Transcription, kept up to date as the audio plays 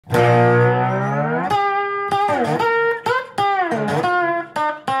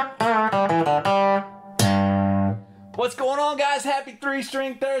Happy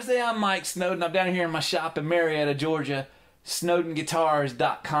 3-String Thursday. I'm Mike Snowden. I'm down here in my shop in Marietta, Georgia.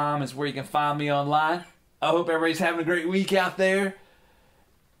 SnowdenGuitars.com is where you can find me online. I hope everybody's having a great week out there.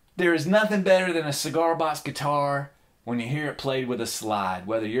 There is nothing better than a cigar box guitar when you hear it played with a slide.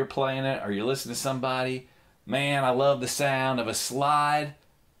 Whether you're playing it or you're listening to somebody, man, I love the sound of a slide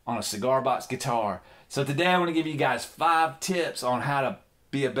on a cigar box guitar. So today I want to give you guys 5 tips on how to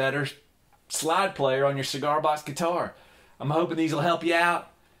be a better slide player on your cigar box guitar. I'm hoping these will help you out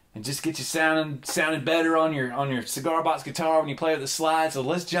and just get you sounding better on your cigar box guitar when you play with the slide. So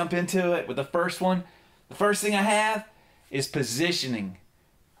let's jump into it with the first one. The first thing I have is positioning.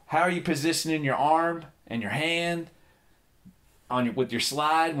 How are you positioning your arm and your hand with your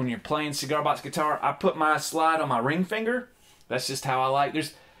slide when you're playing cigar box guitar? I put my slide on my ring finger. That's just how I like.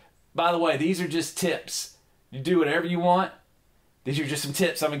 By the way, these are just tips. You do whatever you want. These are just some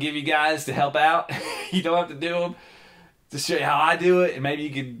tips I'm gonna give you guys to help out. You don't have to do them. To show you how I do it, and maybe you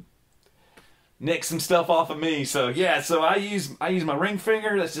could nick some stuff off of me. So yeah, so I use my ring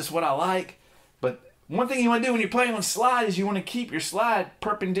finger. That's just what I like. But one thing you want to do when you're playing with slide is you want to keep your slide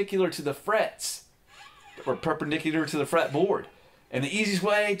perpendicular to the frets or perpendicular to the fretboard. And the easiest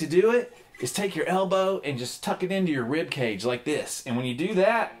way to do it is take your elbow and just tuck it into your rib cage like this. And when you do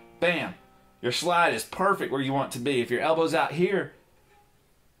that, bam, your slide is perfect where you want it to be. If your elbow's out here,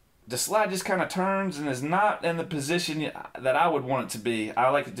 the slide just kind of turns and is not in the position that I would want it to be. I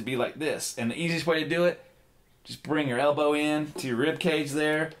like it to be like this. And the easiest way to do it, just bring your elbow in to your rib cage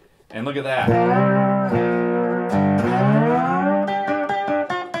there, and look at that.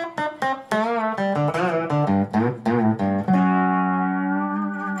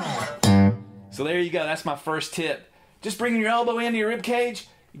 So there you go. That's my first tip. Just bringing your elbow into your rib cage,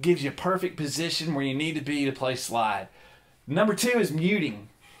 it gives you a perfect position where you need to be to play slide. Number 2 is muting.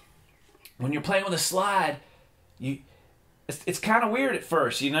 When you're playing with a slide, it's kind of weird at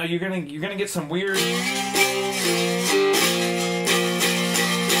first. You know, you're gonna get some weird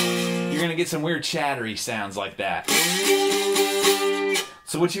chattery sounds like that.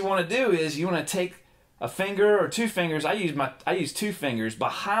 So what you want to do is you want to take a finger or 2 fingers. I use 2 fingers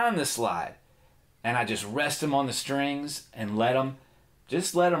behind the slide, and I just rest them on the strings and let them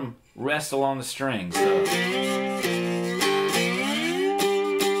rest along the strings. So,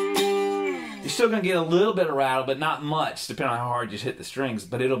 you're still gonna get a little bit of rattle, but not much, depending on how hard you hit the strings.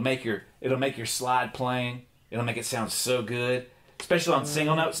 But it'll make your slide playing. It'll make it sound so good, especially on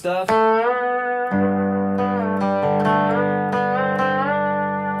single note stuff.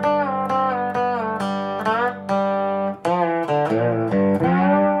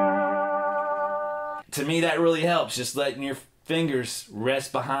 To me, that really helps. Just letting your fingers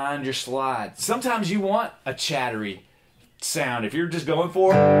rest behind your slide. Sometimes you want a chattery sound if you're just going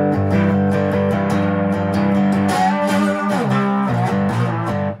for it.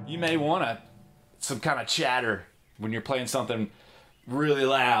 You may want some kind of chatter when you're playing something really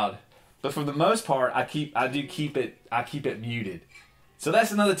loud, but for the most part, I keep it muted. So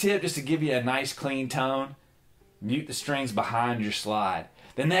that's another tip, just to give you a nice clean tone. Mute the strings behind your slide.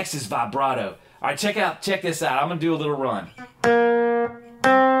 The next is vibrato. All right, check this out. I'm gonna do a little run.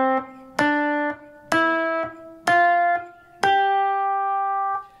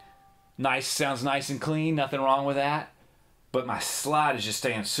 Nice, sounds nice and clean, nothing wrong with that. But my slide is just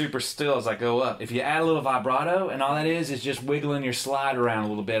staying super still as I go up. If you add a little vibrato, and all that is just wiggling your slide around a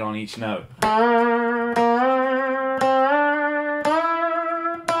little bit on each note.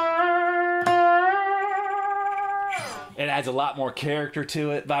 It adds a lot more character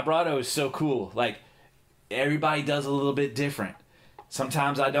to it. Vibrato is so cool. Like, everybody does a little bit different.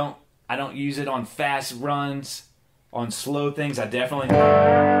 Sometimes I don't use it on fast runs. On slow things, I definitely...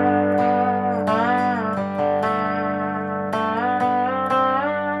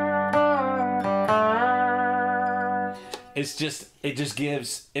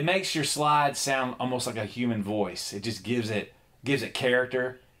 It makes your slide sound almost like a human voice. It just gives it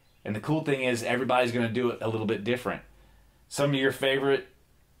character. And the cool thing is everybody's going to do it a little bit different. Some of your favorite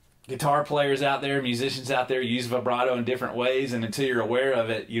guitar players out there, musicians out there, use vibrato in different ways, and until you're aware of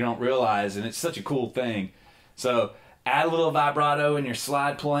it, you don't realize, and it's such a cool thing. So add a little vibrato in your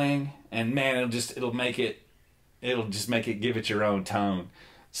slide playing, and man, it'll just make it give it your own tone.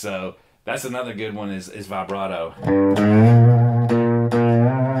 So that's another good one is vibrato.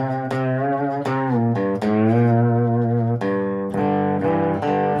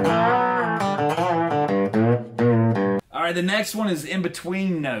 All right, the next one is in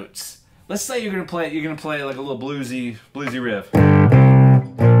between notes. Let's say you're gonna play like a little bluesy riff.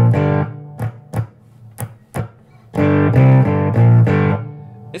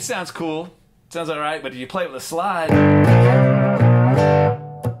 It sounds cool. Sounds alright, but if you play it with a slide,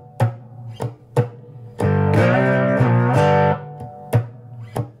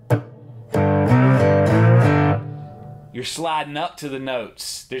 You're sliding up to the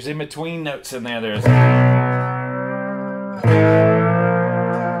notes. There's in-between notes in there. There's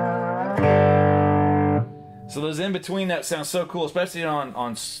so those in-between notes sound so cool, especially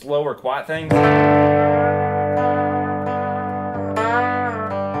on slower, quiet things.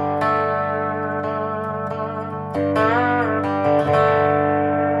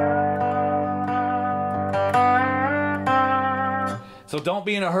 So don't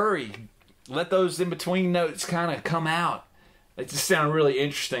be in a hurry. Let those in-between notes kind of come out. They just sound really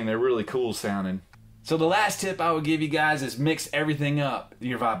interesting. They're really cool sounding. So the last tip I would give you guys is mix everything up.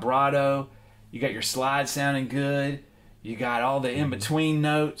 Your vibrato, you got your slide sounding good, you got all the in-between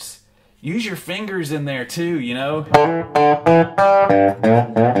notes. Use your fingers in there too, you know.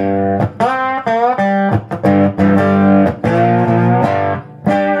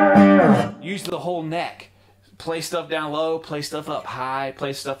 Use the whole neck. Play stuff down low, play stuff up high,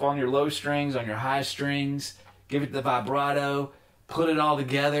 play stuff on your low strings, on your high strings, give it the vibrato, put it all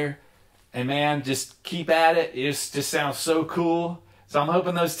together, and man, just keep at it. It just sounds so cool. So I'm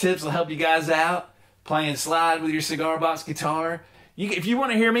hoping those tips will help you guys out, playing slide with your cigar box guitar. If you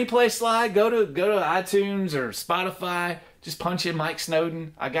want to hear me play slide, go to iTunes or Spotify, just punch in Mike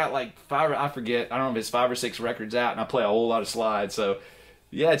Snowden. I got like I don't know if it's 5 or 6 records out, and I play a whole lot of slide. So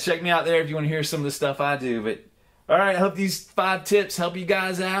yeah, check me out there if you want to hear some of the stuff I do. But all right, I hope these 5 tips help you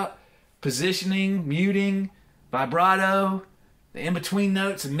guys out. Positioning, muting, vibrato, the in-between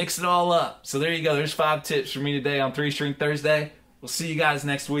notes, and mix it all up. So there you go. There's 5 tips for me today on 3 String Thursday. We'll see you guys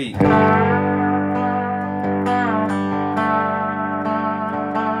next week.